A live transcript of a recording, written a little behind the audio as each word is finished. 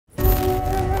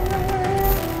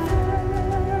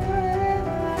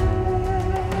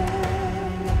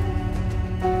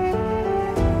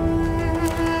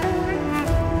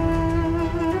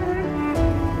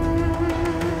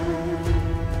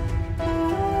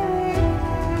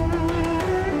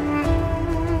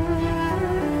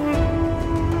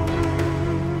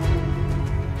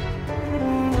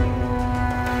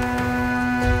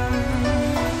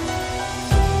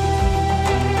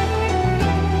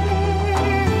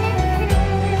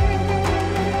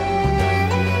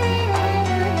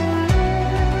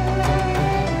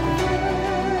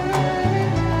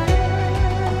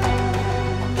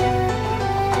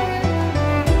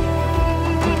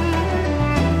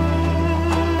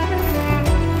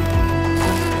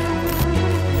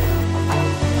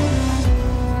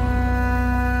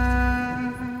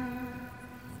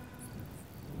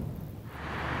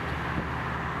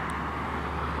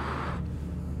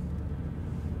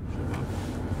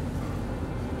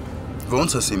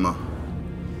Ոնց ես հիմա։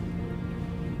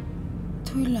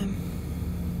 Թույլ եմ։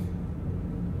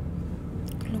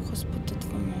 Գլուխս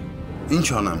պտտվում է։ Ինչ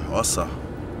անեմ, ասա։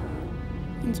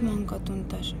 Ինձ մանկատուն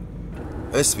տար։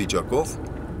 Էս վիճակով։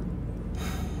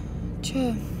 Չէ,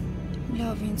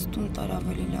 լավ, ինձ տուն տար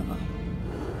ավելի լավ է։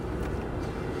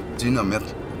 Դինա, մեր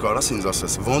կարաս ինձ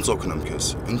ասես, ոնց օգնեմ քեզ,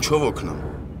 ինչով օգնեմ։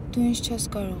 Դու ինձ չես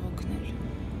կարող օգնել։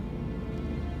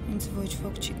 Ինձ ոչ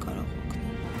ոք չի կարող օգնել։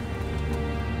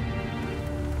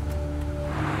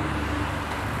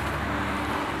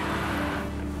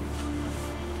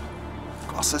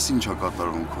 Ասես ինչա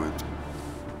կատարվում քո հետ։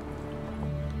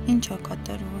 Ինչ է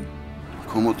կատարվում։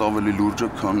 Քո մոտ ավելի լուրջ է,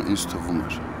 քան ինձ թվում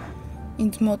էր։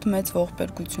 Ինձ մոտ մեծ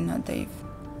ողբերգություն է, Դեյվ։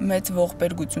 Մեծ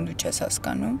ողբերգություն դու չես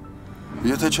հասկանում։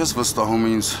 Եթե չես վստահում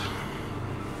ինձ,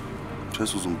 չես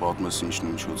ուզում պատմես ինչն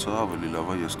ինչոց է, ավելի լավ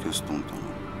է ես քեզ տուն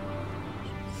տանեմ։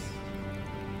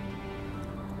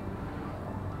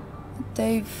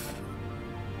 Դեյվ,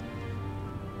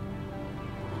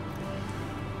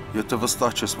 Եթե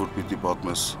վստահ չես, որ պիտի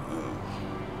պատմես,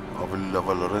 ավելի լավ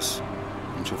է լռես,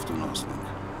 մինչև տուն հասնենք։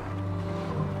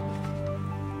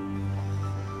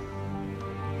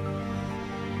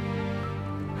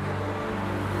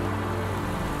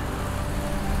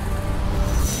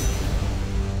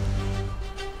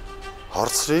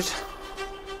 Հարցրիր,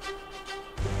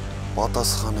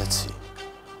 պատասխանեցի,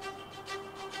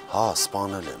 հա,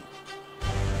 սպանել եմ։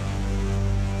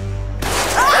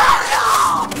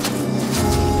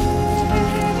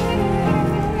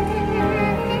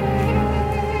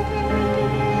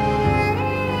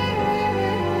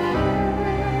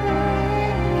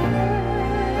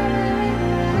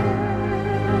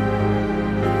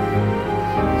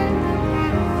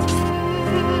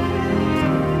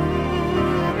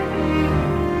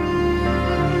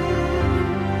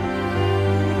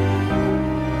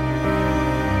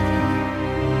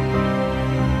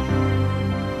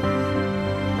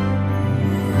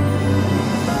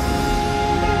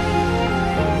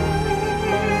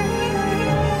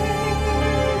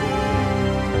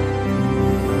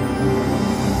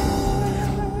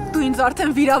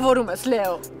 Արդեն վիրավորում ես,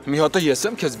 Լեո։ Մի հատ է ես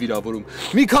եմ քեզ վիրավորում։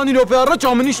 Մի քանի րոպե առաջ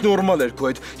ամեն ինչ նորմալ էր քո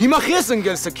հետ։ Հիմա խես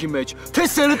ընկել սքի մեջ, թե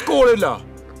սերդ կորել է։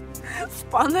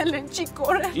 Սպանել են, չի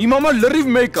կորել։ Իմ համար լրիվ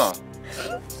մեկ է։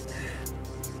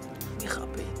 Մի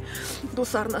խաբի, դու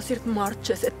սառնասիրտ մարդ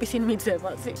չես, այդպիսին մի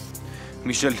ձևացի։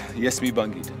 Միշել, ես մի բան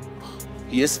գիտեմ։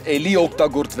 Ես էլի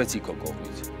օգտագործվեցի քո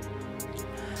կողմից։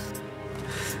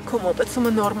 Քո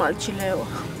մոտեցումը նորմալ չի, Լեո։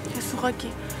 Ես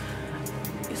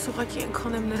ուղղակի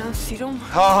այնքան եմ նրան սիրում։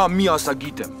 Հա, մի ասա,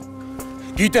 գիտեմ։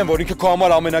 Գիտեմ, որ ինքը քո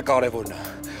համար ամենակարևորն է։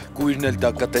 Կույրն էլ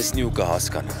դա կտեսնի ու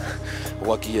կհասկանա։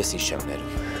 Ուղղակի ես ինչ չեմ ներում։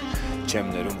 Չեմ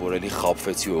ներում, որ էլի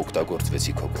խաբվեցի ու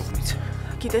օգտագործվեցի քո կողմից։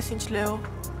 Գիտես ինչ, Լեո,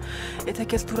 եթե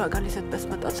քեզ դուր ա գալիս այդպես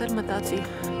մտածել, մտածի։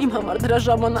 Իմ համար դրա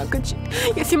ժամանակը չի։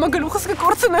 Ես հիմա գլուխս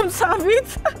կկորցնեմ ցավից։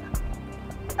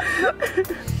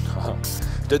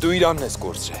 Դե դու Իրանն ես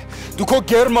կորցրել։ Դու քո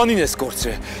Գերմանին ես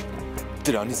կորցրել։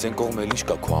 Դրանից են կողմել ինչ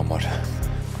կա քո համար։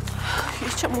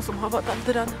 Ես չեմ ուզում հավատալ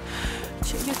դրան։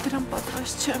 Չէ, ես դրան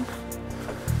պատրաստ չեմ։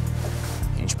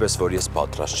 Ինչպես որ ես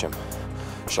պատրաստ չեմ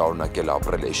շարունակել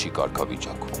ապրել էշի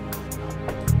կարգավիճակում։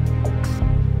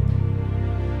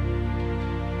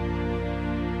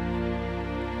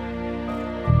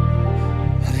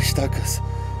 Հրեշտակս,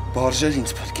 բարժեր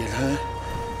ինձ փրկել, հա։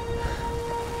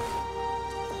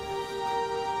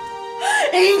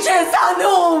 Ինչ ես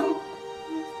անում։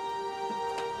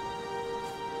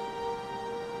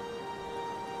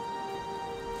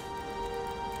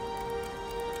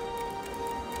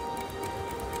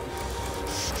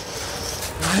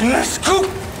 Let's go!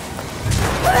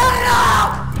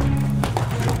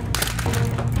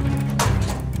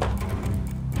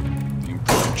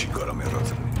 Ինչ կարամ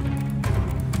եռացել։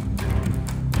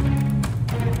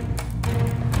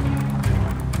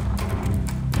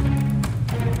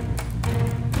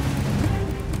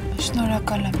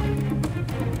 Շնորհակալ եմ։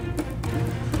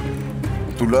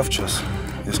 Դու լավ չես,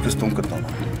 ես քեզ տուն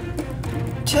կտանեմ։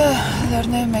 Չէ,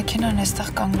 լեռների մեքենան այստեղ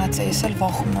կանգնած է, ես էլ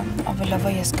վախում եմ, ավելավա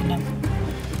ես գնեմ։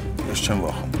 Ես չեմ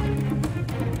վախում։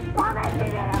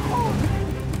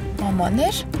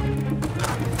 Մամաներ։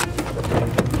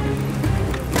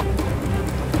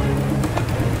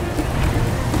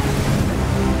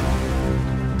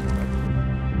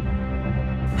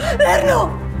 Լեռնո,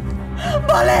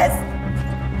 բալես։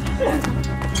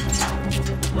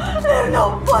 Լեռնո,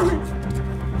 բալես։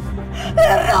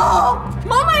 Լեռնո,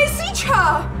 մամա, ես ինչ է։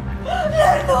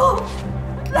 Լեռնո,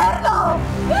 Լեռնո,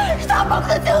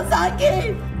 շտապակցություն զանգի։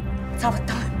 Ցավը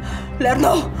տան,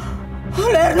 Լեռնո,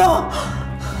 Լեռնո։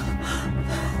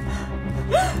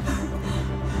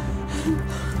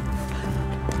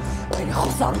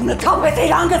 Խոսարունը թափեց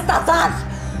իր հանգստացած։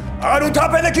 Արու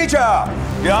թափելը քիչ է։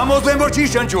 Համոզեմ որ չի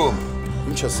շնչում։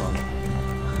 Ինչ ես անում։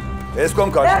 Ես կոմ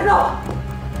կար։ Լեռնո։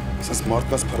 Ասես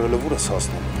մարդկանց փռելը ուր ես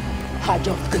հասնում։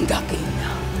 Հաջորդ գնդակին։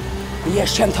 Ես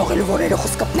չեմ թողելու որ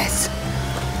երախոս կպնես։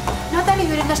 Նատալի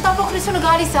հյուրին նշտապոխրությունը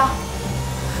գալիս է։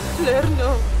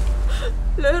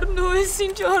 Լեռնո, ես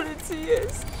ինչ արեցի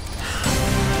ես։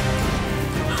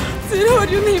 Ձեր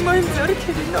հարյունը հիմա իմ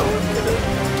ձեռքերին ավարտել է։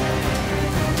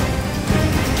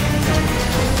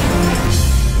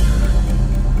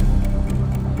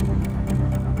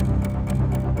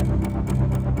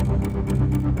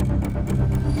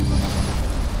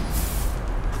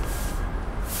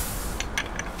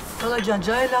 Ջան,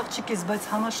 ջահել աղջիկ ես, բայց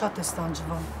համա շատ ես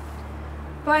տանջվում։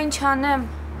 Բա ինչ անեմ,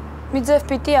 մի ձև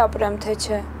պիտի ապրեմ, թե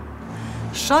չէ։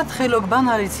 Շատ խելոք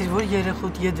բան արեցիր, որ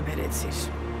երեխուդ ետ բերեցիր։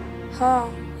 Հա,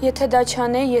 եթե դա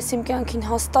չանեի, ես իմ կյանքին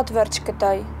հաստատ վերջ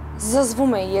կտայի։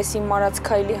 Զզվում էի ես իմ մարած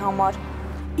քայլի համար։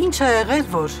 Ինչ ա եղել,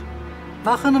 որ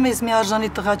վախենում ես մի արժանի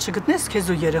տղա չգտնես, քեզ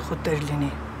ու երեխուդ տեր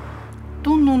լինի։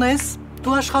 Տունն ունես,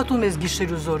 դու աշխատում ես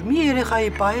գիշեր ու զոր, մի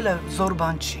երեխայի պահելը զոր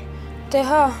բան չի։ Դե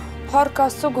հա, Փառք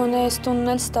Աստծո գոնե այս տունն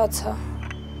էլ ստացա։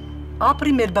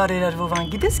 Ապրի մեր բարերար Վովան,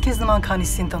 գիտես քեզ նման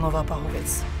քանիսին տնով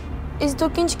ապահովեց։ Իսկ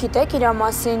դուք ինչ գիտեք իր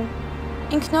մասին։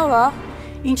 Ինքնով է։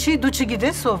 Ինչի դու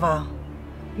չգիտես ով է։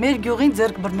 Մեր գյուղին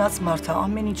ձեռք բռնած մարդ է,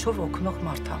 ամեն ինչով օգնող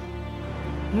մարդ է։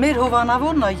 Մեր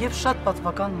հովանավորն է եւ շատ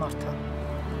պատվական մարդ է։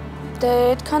 Դե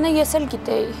այդքանը ես էլ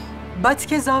գիտեի։ Բայց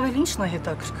քեզ ավել ինչն է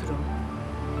հետաքրքրում։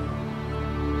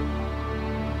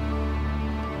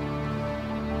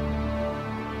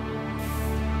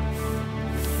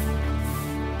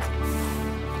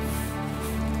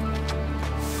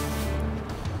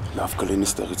 Լավ կլինի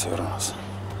ստեղից հեռանաս։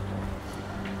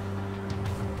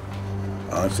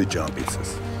 Անցի ճամփից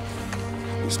ես։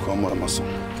 Իսկ քո համար եմ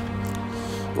ասում,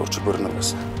 որ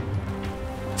չբռնվես։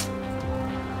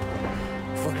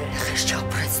 Որ երեխես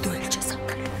չապրեց դու էլ չես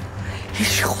ապրել։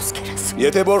 Հիշի խոսքերս։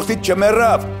 Եթե որսից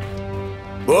չմեռավ,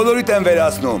 բոլորիդ եմ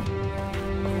վերացնում։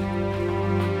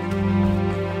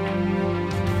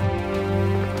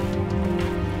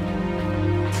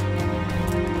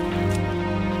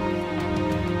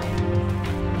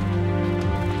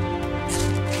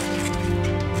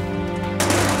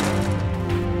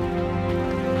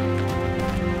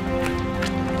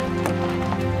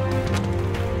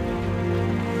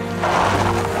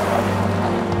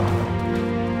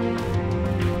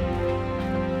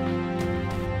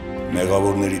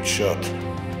 Մեղավորներից շատ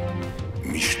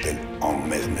միշտ էլ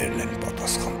անմեղներն են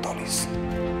պատասխան տալիս։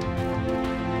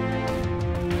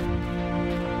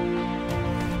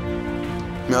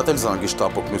 Մի հատ էլ զանգի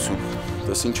շտապօգնություն,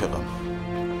 տես ինչ եղավ։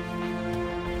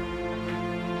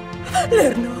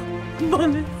 Լեռնո,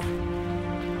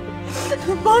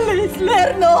 բանես,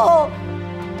 Լեռնո։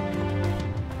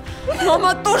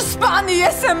 Մամա տուր սպանի,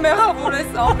 ես եմ մեղավոր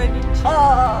ես ամեն ինչ։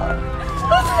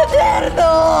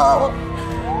 Լեռնո։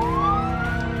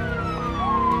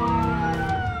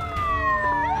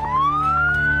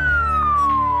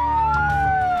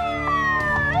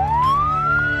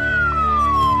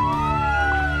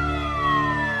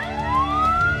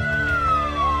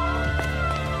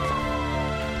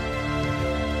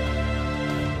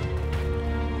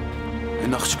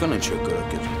 Այն աղջկան են չեք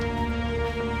կրակել։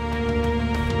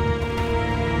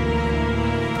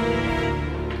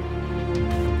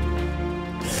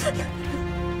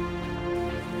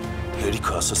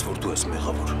 Հերիքը ասես, որ դու ես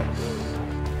մեղավոր։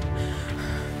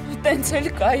 Տենց էլ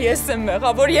կա, ես եմ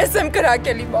մեղավոր, ես եմ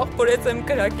կրակել իմ աղբոր, ես եմ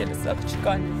կրակել ես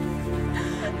աղջկան։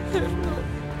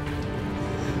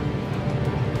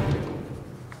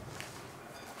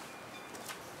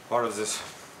 Բարև ձեզ։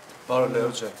 Բարև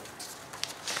Լեո չէ։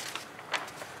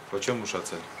 Ոչ եմ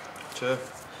ուշացել։ Չէ,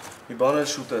 մի բան էլ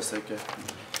շուտ ես եկել։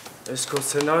 Այս քո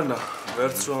սցենարն է,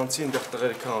 վերցրու անցի, այնտեղ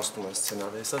տղերը քան անցնում են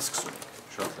սցենարը, հեսա սկսում ենք։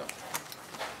 Շատ լավ։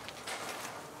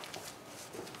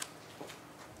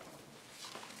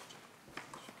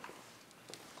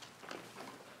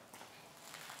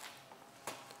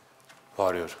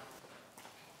 Բարի օր։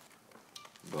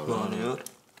 Բարի օր։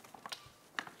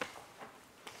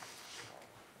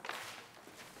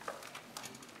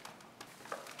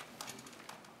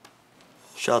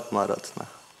 Շատ մարածն է։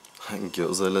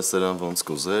 Գյոզել է սրան ոնց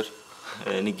կուզեր։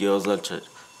 Էնի գյոզալ չէր,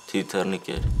 թիթեռնիկ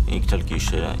էր, ինքն էլ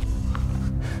գիշերային։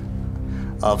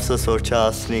 Ափսոս որ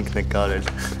չհասնենք նկարել։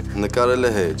 Նկարել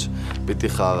է հեչ, պիտի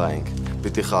խաղայինք,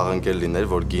 պիտի խաղանք էլ լիներ,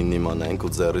 որ գինն իմանայինք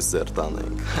ու ձեռից ձեռ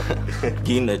տանեինք։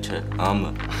 Գինը չէ,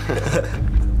 ամը։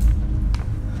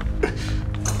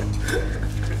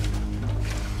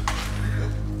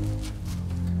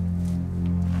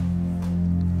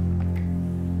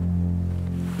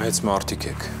 Մեծ մարդիկ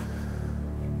եք,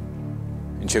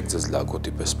 Ինչ եք ձեզ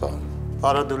լակոտի պես պահում։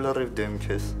 Արա դու լրիվ դեմք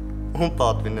ես, ում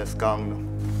պատվին ես կանգնում։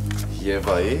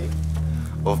 Եվայի,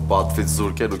 ով պատվից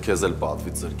զուրկեր ու քեզ էլ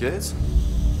պատվից զրկեց։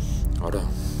 Արա,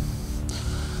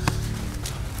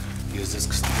 ես ձեզ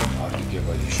կստիպեմ հարգիկ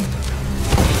Եվայի շիտը։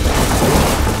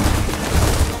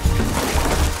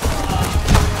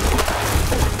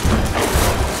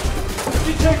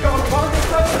 Check out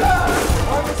Pakistan!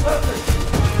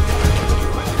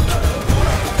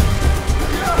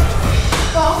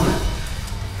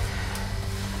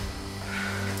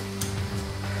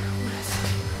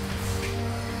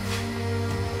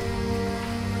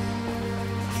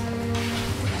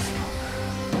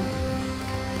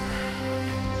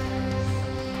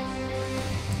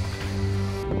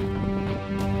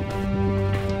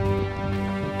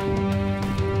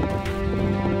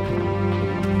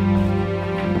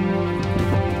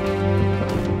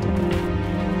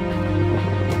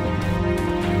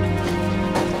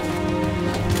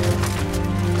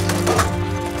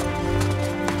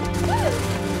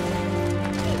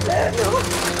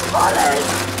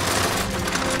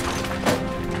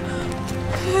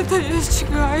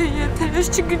 Ես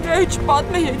չգնայի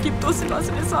չպատմե Եգիպտոսի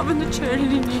մասին ես ամենը չեր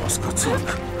լինի։ Հասկացանք,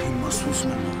 իմ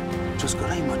ասուսն եմ, չես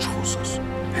կարա հիմա չխոսես,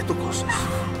 հետո կոսես։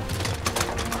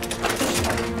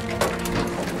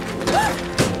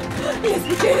 Ես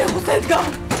մի երեխուս հետ գամ։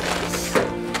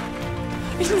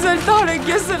 Ինձ էլ տարեք,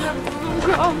 ես էլ եմ ուզում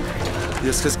գամ։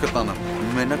 Ես քեզ կտանեմ,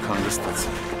 մենակ հանգստացի,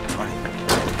 արի։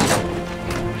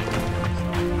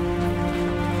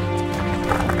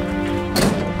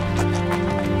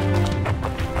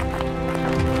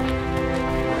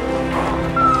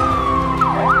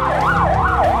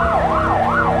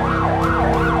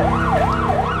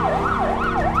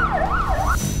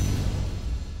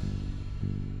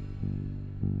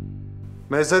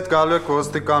 Մեզ հետ գալու եք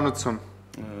ոստիկանություն։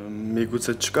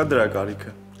 Միգուցե չկա դրա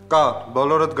կարիքը։ Կա,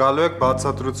 բոլորդ գալու եք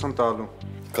բացատրություն տալու։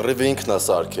 Կռիվը ինքն է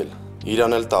սարքել,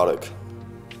 իրան էլ տարեք։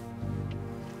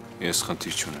 Ես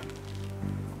խնդիր չունեմ։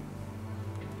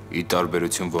 Ի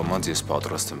տարբերություն ոմանց ես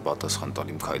պատրաստ եմ պատասխան տալ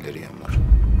իմ քայլերի համար։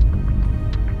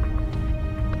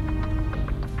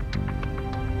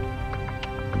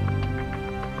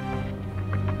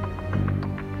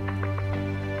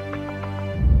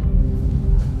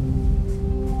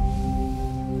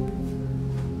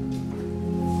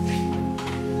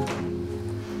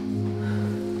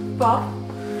 Պապ,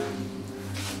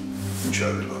 Ինչ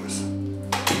արել ամիս։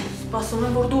 սպասում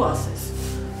եմ, որ դու ասես։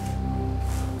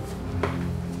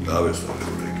 Լավ ես որ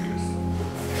եկել ես։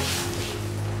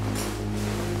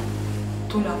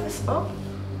 Դու լավ ես, պապ։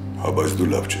 Հա, բայց դու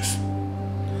լավ չես։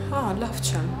 Հա, լավ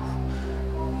չեմ։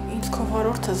 Ինձ քո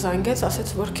վարորդը զանգեց,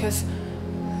 ասեց, որ քեզ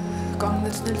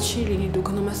կանգնեցնել չի լինի, դու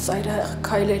գնում ես ծայրահեղ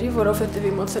քայլերի, որովհետև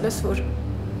իմացել ես, որ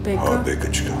բեկը… Հա, բեկը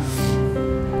չկա։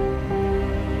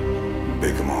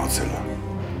 Բեկը մահացել է։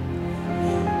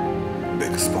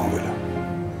 Բեկը սպանվել է։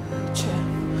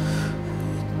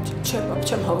 Չէ, պապ,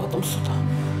 չեմ հավատում սուտա։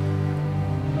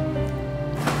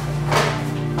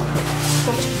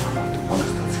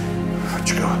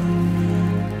 Չկա։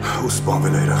 Ու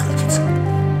սպանվել է իր ախիլքից։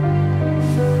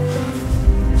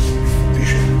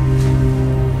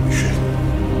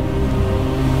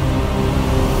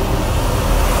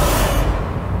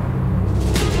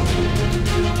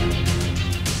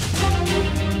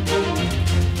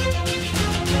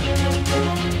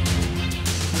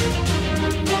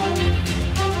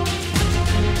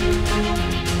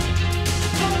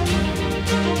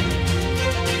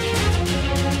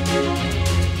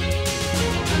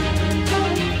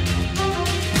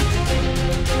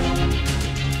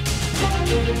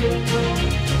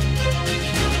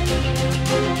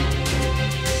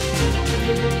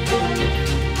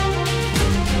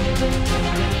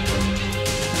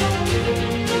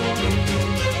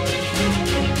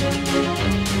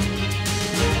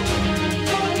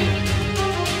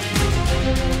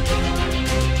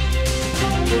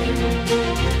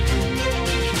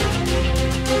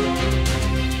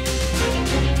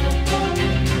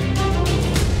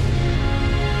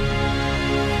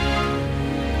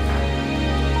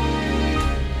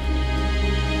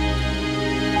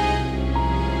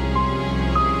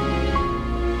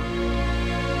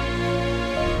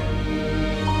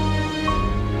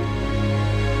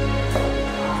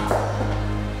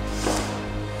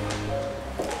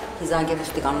 Զանգե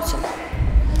ոստիկանություն։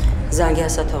 Զանգե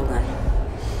ասա թող գան։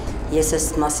 Ես այս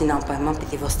մասին անպայման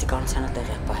պիտի ոստիկանությանը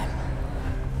տեղյակ պահեմ։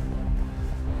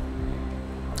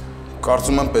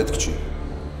 Կարծում եմ պետք չի։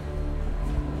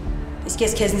 Իսկ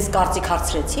ես քեզնից կարծիք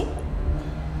հարցրեցի։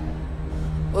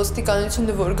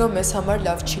 Ոստիկանությունը որ գա մեզ համար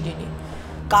լավ չի լինի։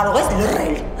 Կարող ես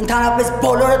լռել, ընդհանրապես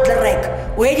բոլորդ լռեք,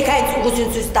 ու երիք այդ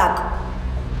ուղղություն ցույց տաք։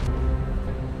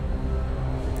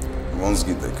 Ոնց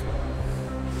գիտեք։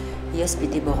 Ես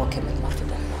պիտի բողոքեմ այդ մարդու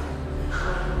դեմ։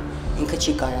 Ինքը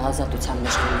չի կարա ազատության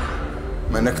մեջ լինի։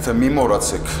 Մենակ թե մի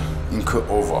մոռացեք, ինքը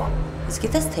ով է։ Իսկ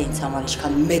գիտես թե ինձ համար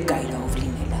ինչքան մեկ է իրով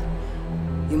լինելը։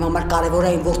 Իմ համար կարևոր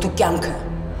է իմ որդու կյանքը։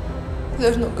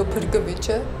 Լեռնո կփրկվի,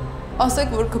 չէ։ Ասեք,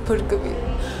 որ կփրկվի։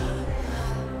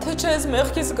 Թե չէ ես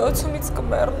մեղքի զգացումից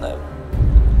կմեռնեմ։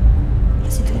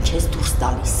 Լսի դու չես դուրս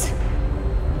տալիս։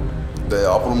 Դե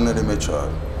ապրումների մեջ է,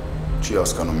 չի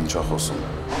հասկանում ինչա խոսում։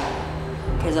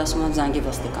 Քեզ ասում եմ զանգի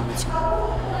ոստիկանություն։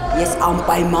 Ես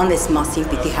անպայման ես մասին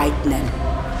պիտի հայտնեմ։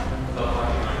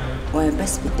 Ու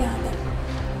այնպես պիտի անեմ,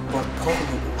 որ փողն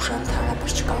ու ուժը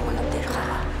ընդհանրապես չկարողանա դեր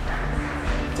խաղալ։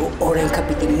 Ու օրենքը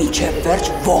պիտի միջև վերջ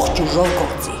ողջ ուժով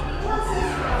գործի։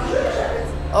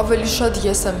 Ավելի շատ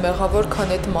ես եմ մեղավոր,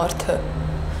 քան այդ մարդը։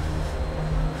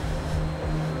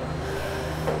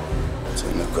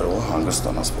 Ձայնը կարող է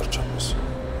հանգստանաս վերջապես։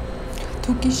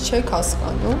 Դուք ինչ չեք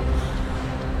հասկանում։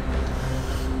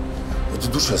 Եթե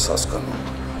դու չես հասկանում,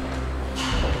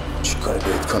 չի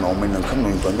կարելի այդքան ամեն անգամ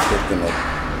նույն բանը պետք գնել։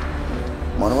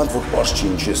 Մանավանդ որ պարզ չի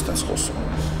ինչի ես տենց խոսում։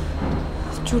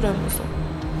 Ջուր եմ ուզում։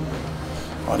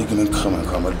 Արի գնենք խմենք,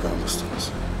 համել կհանգստանաս։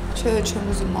 Չէ,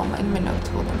 չեմ ուզում ամեն մենակ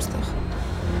թողեմ ստեղ։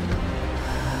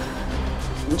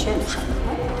 Ինչ է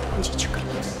նշանակում, ինչի չկա։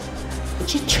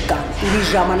 Ինչի չկա,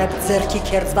 ուրիշ ժամանակ ձեռքի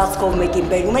քերծվածքով մեկին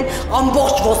բերում են,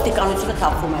 ամբողջ ոստիկանությունը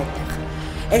թափվում է այդտեղ։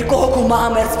 Երկու հոգու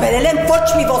մահամերձ բերել են, ոչ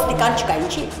մի ոստիկան չկա,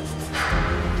 ինչի։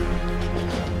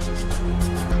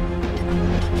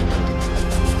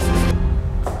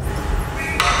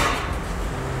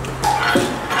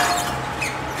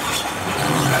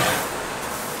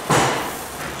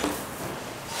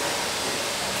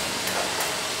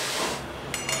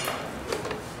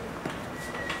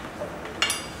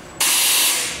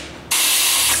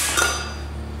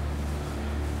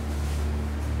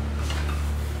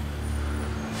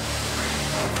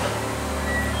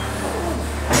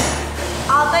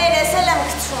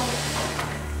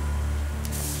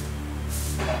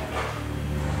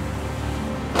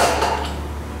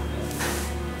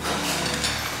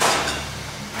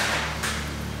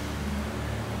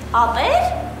 Ապեր,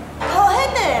 հո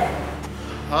հետ եմ։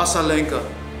 Հասա Լենկա։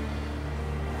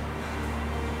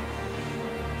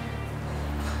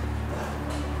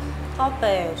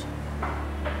 Ապեր,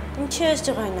 ինչի ես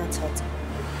ջղայնացած։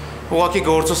 Ուղղակի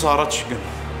գործս առաջ չգն։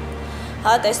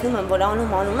 Հա, տեսնում եմ, որ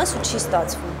անում ես ու չի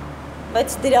ստացվում։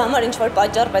 Բայց դրա համար ինչ-որ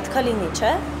պատճառ պետք է լինի,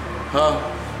 չէ։ Հա։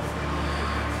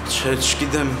 Չէ,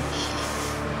 չգիտեմ։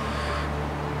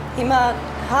 Հիմա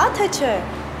հա թե չէ։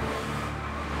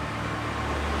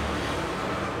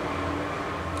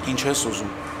 Ինչ ես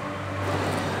ուզում։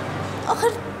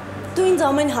 Ախր դու ինձ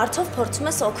ամեն հարցով փորձում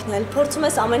ես օգնել, փորձում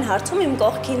ես ամեն հարցում իմ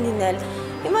կողքին լինել։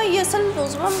 Հիմա ես էլ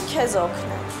ուզում եմ քեզ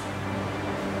օգնել։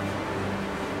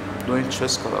 Դու ինձ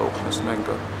չես կարող օգնես,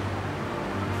 Լենկա։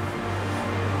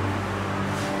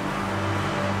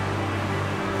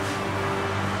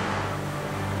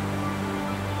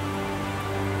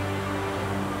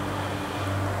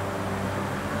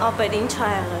 Ապեր, ինչ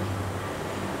ա եղել։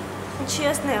 Ինչի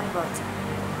ես նեղված։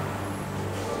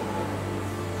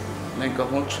 Նենկա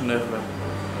հոտ չնեղվեմ։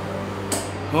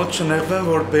 Հոտ չնեղվեմ,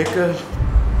 որ բեկը…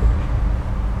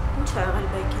 Ինչ ա եղել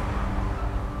բեկին։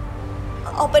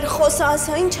 Ապեր խոսա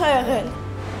ասա, ինչ ա եղել։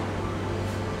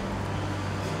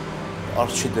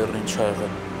 Պարզ չի դեռ ինչ ա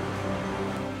եղել։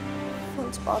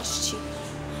 Ոնց պարզ չի։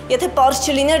 Եթե պարզ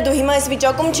չլիներ, դու հիմա այս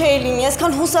վիճակում չէի լինի,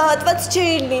 այսքան հուսահատված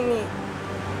չէի լինի։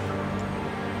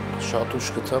 Շատ ուշ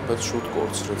գտա, բայց շուտ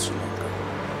կորցրեցի Լենկա։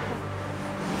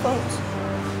 Ոնց։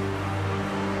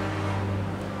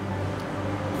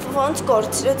 Ոնց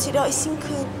կորցրեցիր,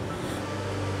 այսինքն։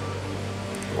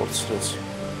 Կորցրեցի։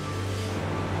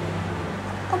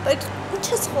 Ապեր, ինչ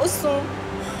ես խոսում։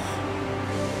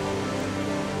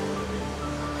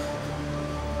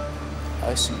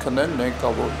 Այսինքն էլ Լենկա,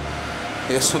 որ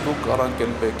ես ու դու կարանք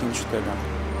էլ բեկին չտենանք։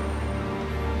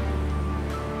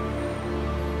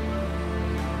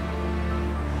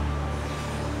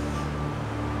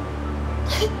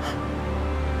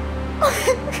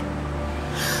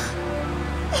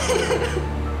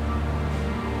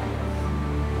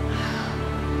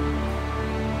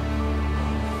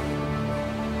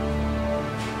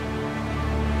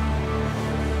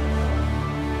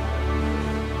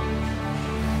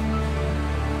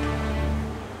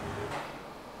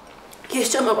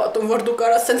 Ես չեմ հավատում, որ դու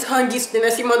կարաս սենց հանգիստ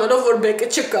լինես իմանալով, որ բեկը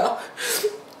չկա։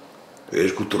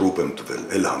 Երկու տրուպ եմ տվել,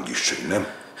 էլ հանգիստ չլինեմ։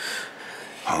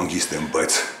 Հանգիստ եմ,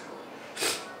 բայց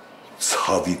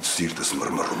ցավից սիրտս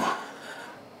մռմռում է։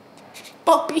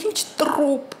 Պապ, ինչ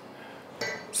տրուպ։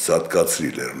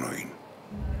 Սատկացրի Լեռնոյին։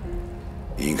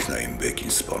 Ինքն է իմ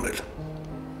բեկին սպանել։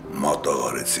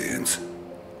 Մատաղարեցի հենց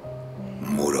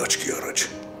մոր աչքի առաջ։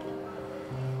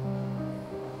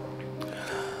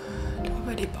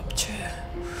 Լավերի պապ չէ։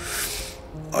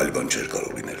 Այլ բան չէր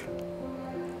կարող լինել։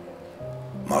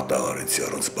 Մատաղարեցի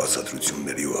առանց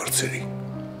բացատրությունների ու հարցերի։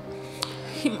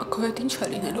 Հիմա քո հետ ինչ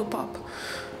է լինելու պապ։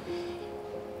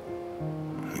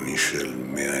 Միշել,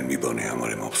 միայն մի բանի համար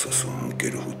եմ ափսոսում,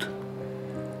 ընկերուհուդ։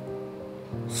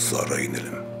 Սարային էլ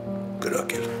եմ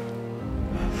կրակել։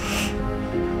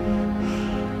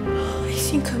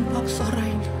 Այսինքն պապ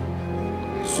Սարային։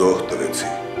 Զոհ տվեցի,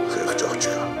 խեղճ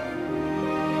աղջկա։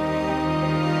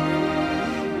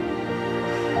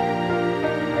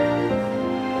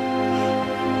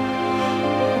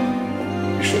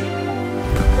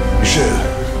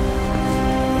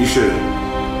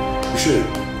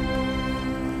 Միշել։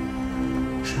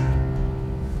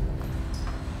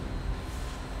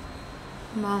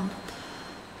 Մամ։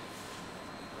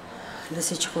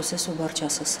 Լսի չխոսես ու բառ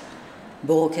չասես։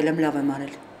 Բողոքել եմ լավ եմ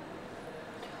արել։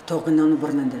 Թող գնան ու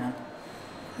բռնեն դրան։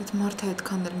 Այդ մարդը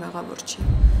այդքան էլ մեղավոր չի։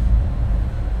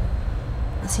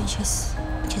 Ասին չես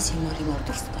հիմարի որ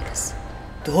դուրս տալես։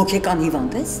 Դու հոգեկան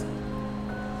հիվանդ ես։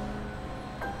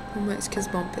 Մամա, ես քեզ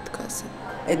բան պետք է ասեմ։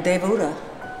 Այդ Դեյվը ուր է։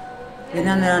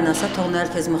 Գնա նրան ասա, թող նայել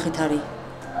քեզ մխիթարի։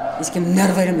 Իսկ իմ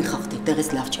ներվերը մի խախտի, տեղից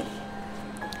լավ չէ։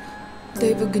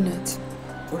 Դեյվը գնաց։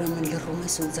 Ուրեմն լռում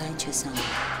ես ու ձայն չես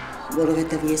անում,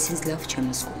 որովհետև ես ինձ լավ չեմ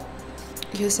զգում։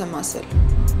 Ես եմ ասել։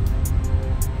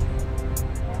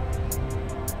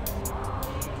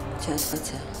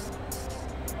 Չհասկացա։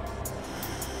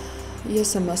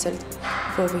 Ես եմ ասել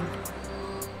Վովին։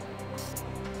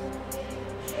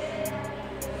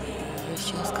 Ես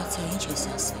չհասկացա ինչ ես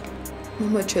ասել։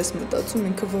 Մամա, չես մտածում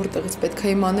ինքը որտեղից պետք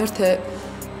է իմանար, թե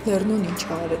Լեռնուն ինչ է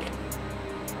արել։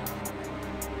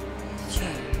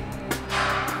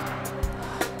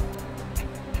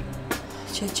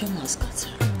 Չեմ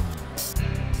հասկացել։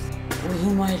 Ու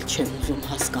հիմա էլ չեմ ուզում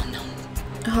հասկանամ։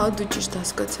 Հա, դու ճիշտ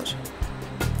հասկացար։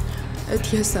 Այդ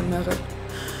ես եմ եղել։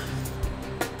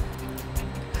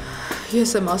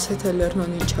 Ես եմ ասել, թե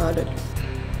Լեռնուն ինչ է արել։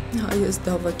 Հա, ես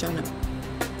դավաճան եմ։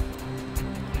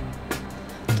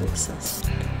 Դու ես ասել։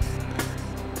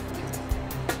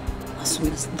 Ասում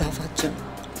ես դավաճան։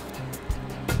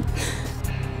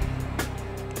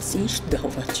 Ես ինչ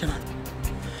դավաճան։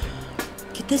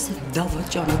 Գիտես է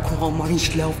դավաճանը քո համար ինչ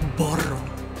լավ բառ է։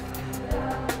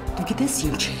 Դու գիտես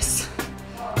ինչ ես։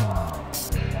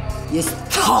 Ես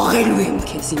թաղելու եմ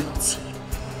քեզ իմացի։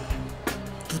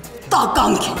 Դու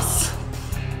տականք ես։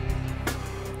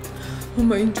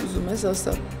 Մամա, ինչ ուզում ես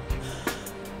ասա։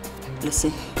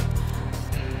 Լսի։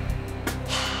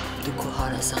 Դու քո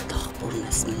հարազատ աղբորն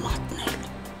ես մատնել։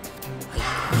 Այ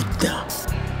ուտա։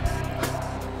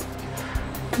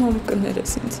 Մամ,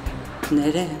 կներես ինձ։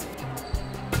 Ները։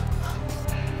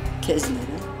 Քեզ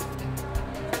ները։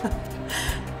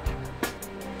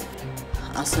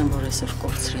 Ասեմ, որ այսօր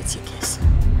կորցրեցի քեզ։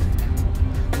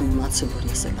 Ու իմացի, որ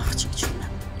ես էլ աղջիկ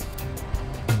չունեմ։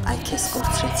 Այ քեզ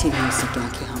կորցրեցի մյուսի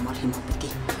կյանքի համար հիմա պիտի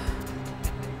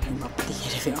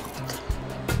երևի աղոթեմ։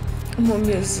 Մամ,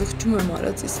 ես զղջում եմ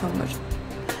արածիս համար։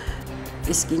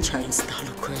 Իսկ ինչ է ինձ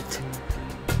տալու քո այդ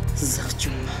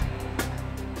զղջումը։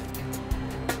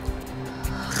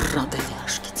 Ռադեղի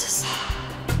աշկիցս։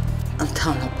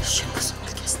 Ընդհանրապես չեմ ուզում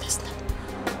էլ քեզ տեսնել։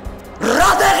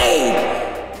 Ռադեղի!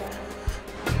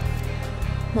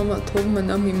 Մամա, թող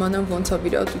մնամ իմանամ ոնց է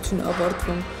վիրահատությունը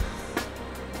ավարտվում։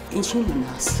 Ինչու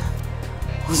մնաս։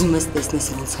 Ուզում ես տեսնես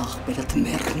ոնց աղբերդ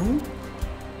մեռնում։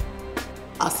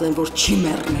 Ասեմ, որ չի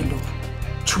մեռնելու։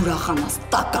 Չուրախանաս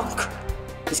տականք։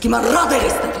 Իսկ հիմա ռադեր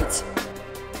ես տեղից։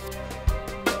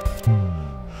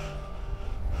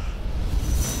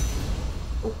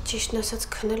 Ճիշտն ասած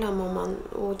քնել եմ մաման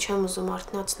ու չեմ ուզում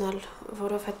արթնացնել,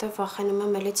 որովհետև վախենում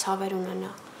եմ էլի ցավեր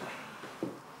ունենա։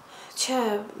 Չէ,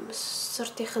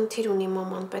 սրտի խնդիր ունի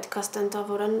մաման, պետք է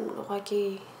ստենտավորեն, ուղղակի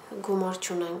գումար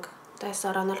չունենք։ Տես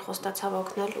Սարան էլ խոստացավ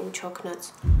օգնել ու չօգնեց։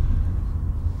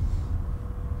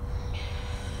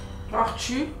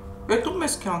 Աղջի, հետո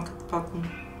մեզ կյանքը պատմում։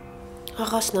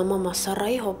 Աղասն է մամա,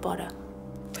 Սարայի հոպարը։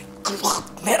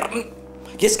 Մեռնի։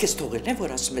 Ես քեզ թողել եմ,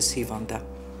 որ ասում ես հիվանդ է։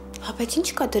 Հա, բայց ինչ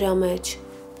կա դրա մեջ։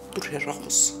 Դուր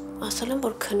հեռախոս։ Ասել եմ,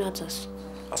 որ քնած ես։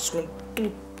 Ասում եմ,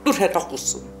 դուր հեռախոս։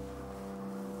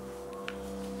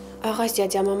 Աղաս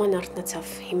ջաջա մաման արթնացավ,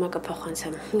 հիմա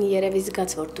կփոխանցեմ։ Երևի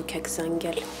զգաց, որ դուք եք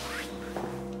զանգել։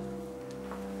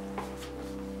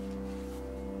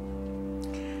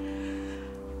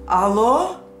 Ալո։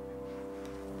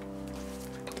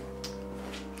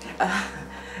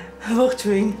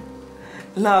 Ողջույն։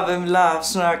 Լավ եմ, լավ,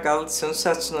 շնորհակալություն,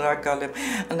 շատ շնորհակալ եմ։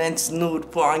 Անենց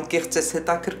նուրբ ու անկեղծ ես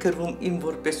հետաքրքրվում իմ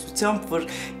որպեսությամբ, որ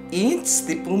ինձ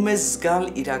ստիպում է զգալ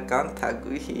իրական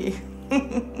թագուհի։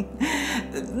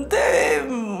 Դե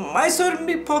այսօր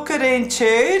մի փոքր այն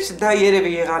չէր, դա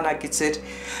երևի եղանակից էր,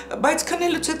 բայց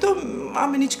քնելուց հետո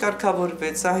ամեն ինչ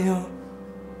կարգավորվեց, այո։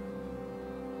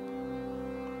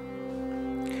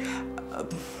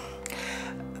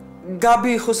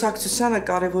 Գաբի խոսակցությանը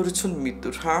կարևորություն մի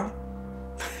տուր, հա։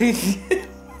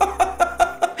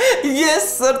 Ես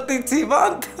սրտից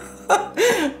հիվանդ։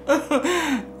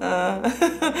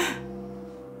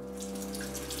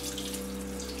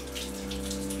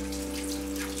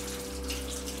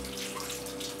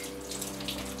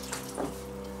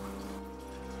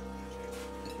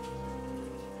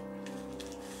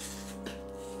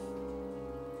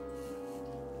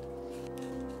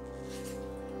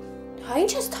 Հա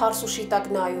ինչ ես թարս ու շիտակ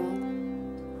նայում։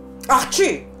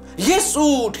 Աղջի, ես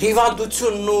ուր,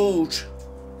 հիվանդությունն ուր։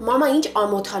 Մամա ինչ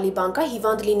ամոթալի բան կա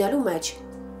հիվանդ լինելու մեջ։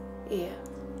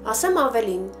 Ասեմ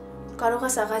ավելին, կարող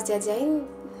ես աղաս դյադյային,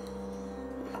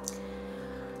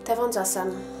 թե ոնց ասեմ,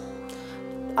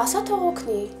 ասա թող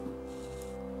օգնի։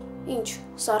 Ինչ,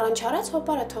 սառան չարած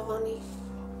հոպարը թողանի։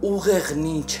 Ուղեղն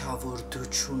ինչա որ դու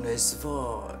չունես,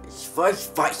 վայ։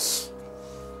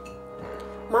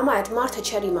 Մամա, այդ մարդը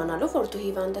չեր իմանալու, որ դու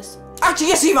հիվանդ ես։ Աղջի,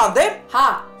 ես հիվանդ եմ։ Հա։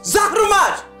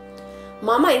 Զահրումար։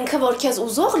 Մամա, ինքը որ քեզ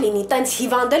ուզող լինի, տենց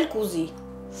հիվանդել կուզի։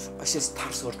 Այս ես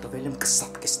թարս որ տվել եմ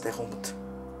կսատկես տեղումդ։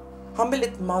 Համել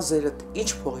այդ մազերդ ինչ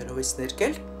փողերով ես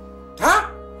ներկել։ Հա։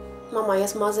 Մամա,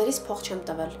 ես մազերիս փող չեմ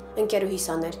տվել, ընկերուհիս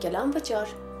ա ներկել անվճար։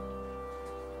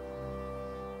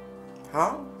 Հա։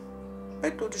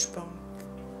 Այդ ուրիշ բան։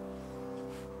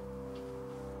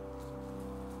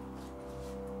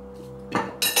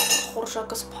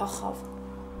 Խորշակս փախավ։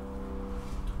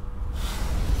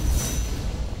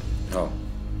 Հա,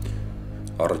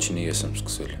 առաջինը ես եմ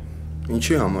սկսել։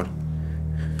 Ինչի համար։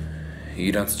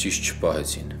 Իրանց ճիշտ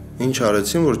չպահեցին։ Ինչ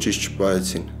արեցին, որ ճիշտ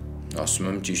չպահեցին։ Ասում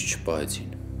եմ ճիշտ չպահեցին։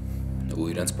 Ու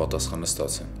իրանց պատասխանը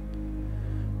ստացեն։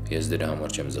 Ես դրա համար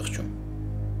չեմ զղջում։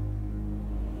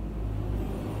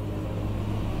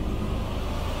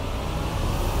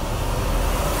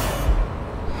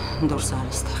 Դուրս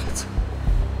արի ստեղից։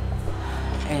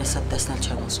 Երեսդ տեսնել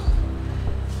չեմ ուզում։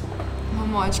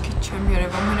 Մամա աչքիդ չեմ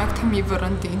երևա, մենակ թե մի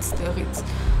վռնդի ինձ տեղից։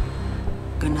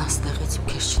 Գնա ստեղից ու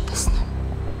քեզ չտեսնեմ։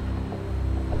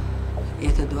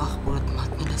 Եթե դու աղբորդ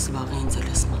մատնել ես, վաղը ինձ էլ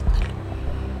ես մատնել։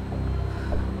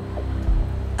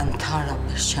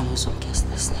 Ընդհանրապես չեմ ուզում քեզ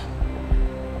տեսնեմ։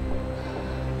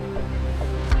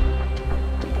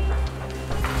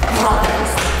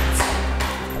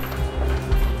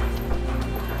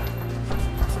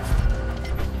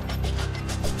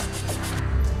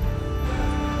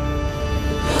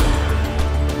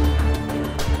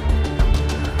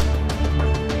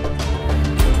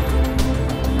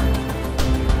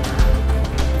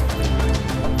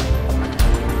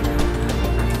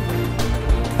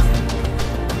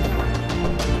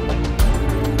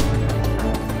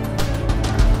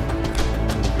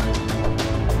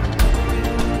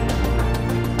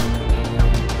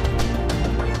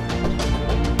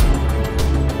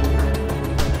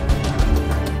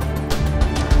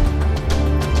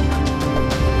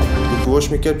 Ոչ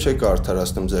մի կերպ չեք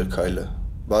արդարացնում ձեր քայլը,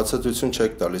 բացատրություն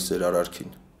չեք տալիս ձեր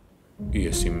արարքին։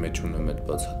 Ես իմ մեջ ունեմ այդ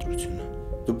բացատրությունը։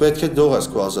 Դու պետք է դողաս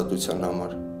քո ազատության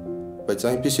համար, բայց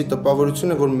այնպիսի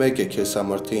տպավորություն է, որ մեկ է քեզ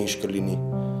համար թե ինչ կլինի։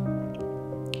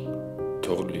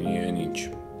 Թող լինի այն ինչ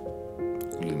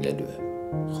լինելու է։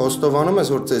 Խոստովանում ես,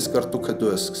 որ ձեզ կրտուքը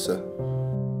դու ես սկսել։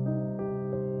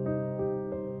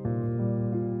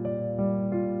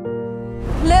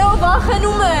 Լեո,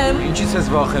 վախենում եմ։ Ինչից ես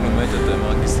վախենում այդ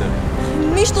մագիստր։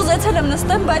 Միշտ ուզեցել եմ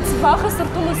նստեմ, բայց վախը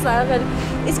սրտումս ա եղել։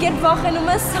 Իսկ երբ վախենում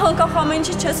ես, անկախ ամեն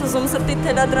ինչի չես ուզում սրտիդ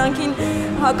թելադրանքին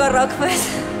հակառակվես։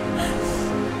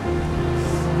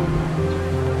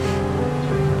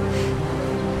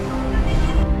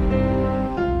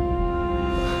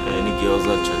 Էնի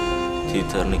գիոզա չէ,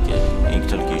 թիթեռնիկ է,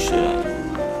 ինքն էլ գիշեր այն։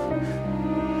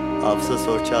 Ափսոս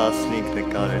որ չասնինք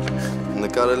նկարել։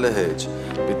 Նկարել է հեչ,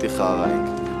 պիտի խաղայինք,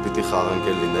 պիտի խաղանք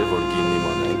էլ լիներ, որ գինի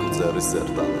մանենք ու ձեռիս ձեռ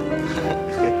տանենք։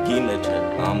 Գին է չէ,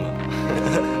 ամը։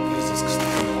 Ես ես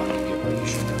կստիպեմ հարիկ և այդ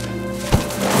իշիտակ։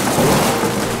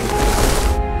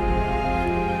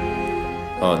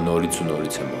 Հա, նորից ու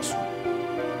նորից եմ ասում։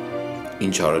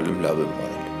 Ինչ արել եմ, լավ եմ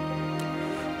արել։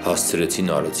 Հասցրեցին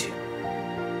արեցի։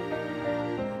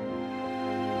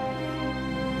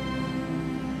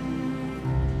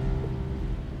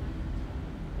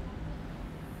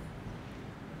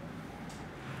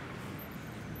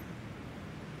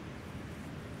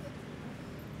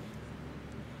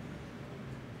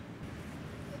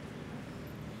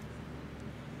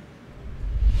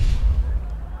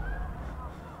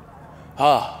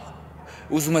 Հա,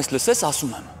 ուզում ես լսես,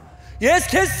 ասում եմ։ Ես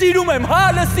քեզ սիրում եմ, հա,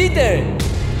 լսի դե։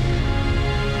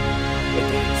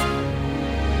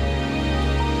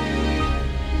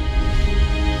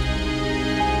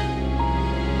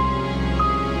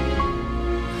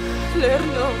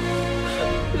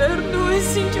 Լեռնո ես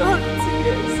ինչ արցի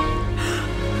ես։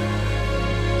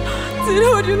 Ձեր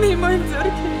հորյուն իմ այն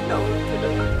ձեռքին նավոտել։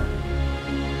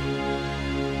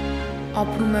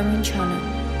 Ապրում եմ ինչ անեմ։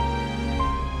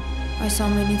 Այս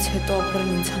ամենից հետո ապրել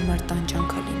ինձ համար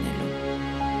տանջանք է լինելու։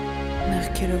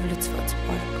 Մեղքերով լցված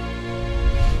պարկ։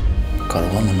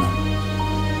 Կարողանում եմ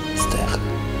ստեղ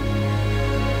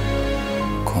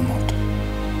քո մոտ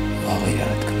վաղը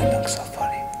երդ կգնանք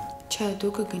սաֆարի։ Չէ,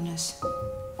 դու կգնաս։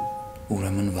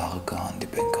 Ուրեմն վաղը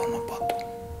կհանդիպենք անապատում։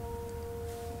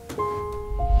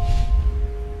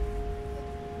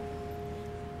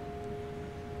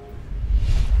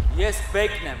 Ես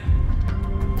բեկն եմ։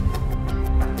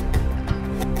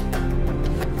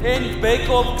 Են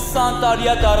բեկով 20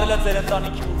 տարիա դարել է ձեր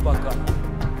ընտանիքի ուրվական։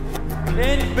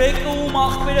 Են բեկը ում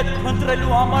աղբերը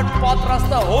փնտրելու համար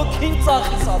պատրաստ է հոգին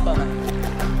ծախի սատանը։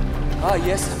 Հա,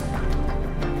 ես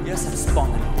եմ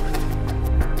սպանել օրդ։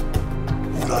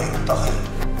 Ուր այն տաղել։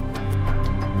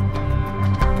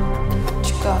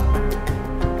 Չկա։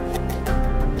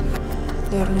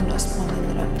 Լեռնուն է սպանել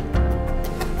նրան։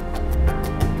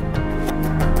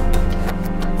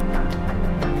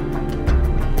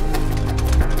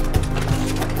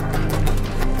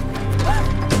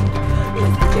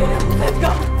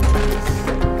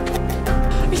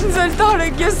 Ինձ էլ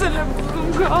տարեք, ես էլ եմ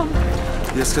ուզում գամ։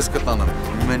 Ես քեզ կտանեմ,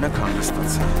 մենակ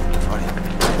հանգստացի, արի։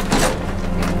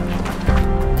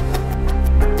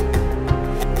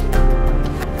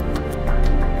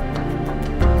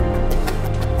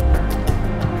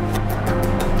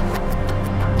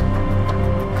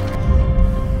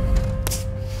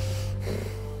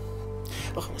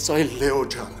 Սա էլ Լեո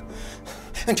ջան,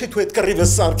 ընչի դու այդ կռիվը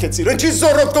սարքեցիր, ընչի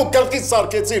զորով քո գլխին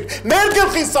սարքեցիր, մեր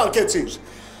գլխին սարքեցիր։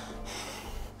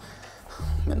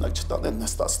 Մենակ չտանեն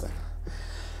նստացնեն,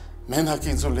 մենակ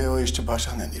ինձ ու Լեոյից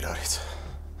չբաժանեն իրարից։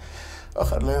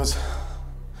 Ախր Լեոս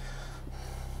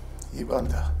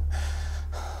հիվանդ է,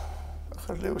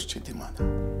 ախր Լեոս չի դիմանա։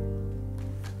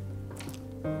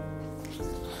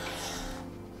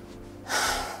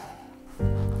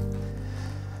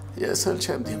 Ես էլ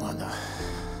չեմ դիմանա։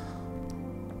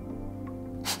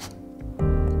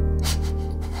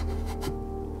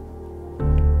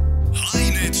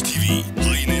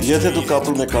 Եթե դուք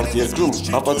ապրում եք արդ երկրում,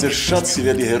 ապա ձեր շատ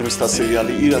սիրելի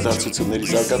հեռուստասերիալի իրադարձությունների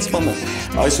զարգացմանը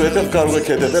այսուհետև կարող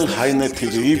եք հետևել Հայնեթ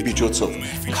TV-ի միջոցով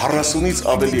 40-ից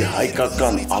ավելի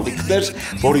հայկական ալիքներ,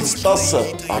 որից 10-ը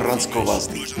առանց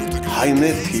գովազդի։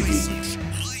 Հայնեթ TV։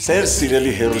 Ձեր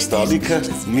սիրելի հեռուստաալիքը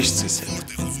միշտ ձեզ հետ։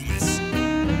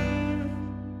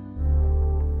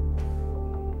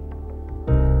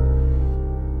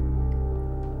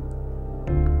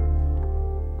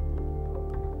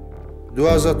 Դու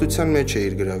ազատության մեջ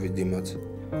էիր գրավի դիմաց,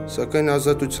 սակայն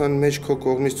ազատության մեջ քո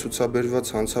կողմից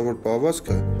ցուցաբերված հանցավոր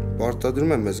պահվածքը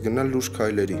պարտադրում է մեզ գնալ լուրջ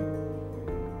քայլերի։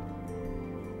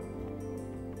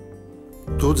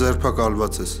 Դու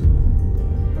ձերբակալված ես։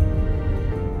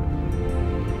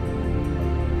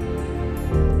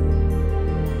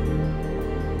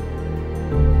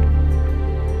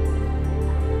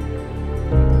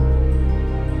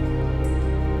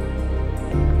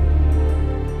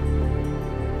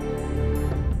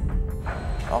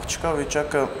 Աղջկա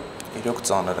վիճակը իրոք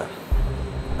ծանր է։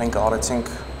 Մենք արեցինք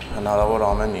հնարավոր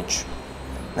ամեն ինչ։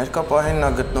 Ներկա պահին նա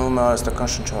գտնվում է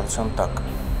արհեստական շնչառության տակ։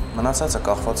 Մնացածը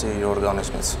կախված է իր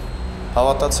օրգանիզմից։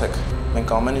 Հավատացեք,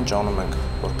 մենք ամեն ինչ անում ենք,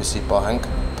 որպեսզի պահենք,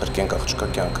 փրկենք աղջկա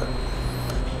կյանքը։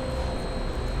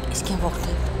 Իսկ ին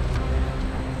ողտեն։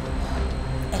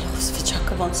 Երեխուս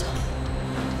վիճակը ոնց է։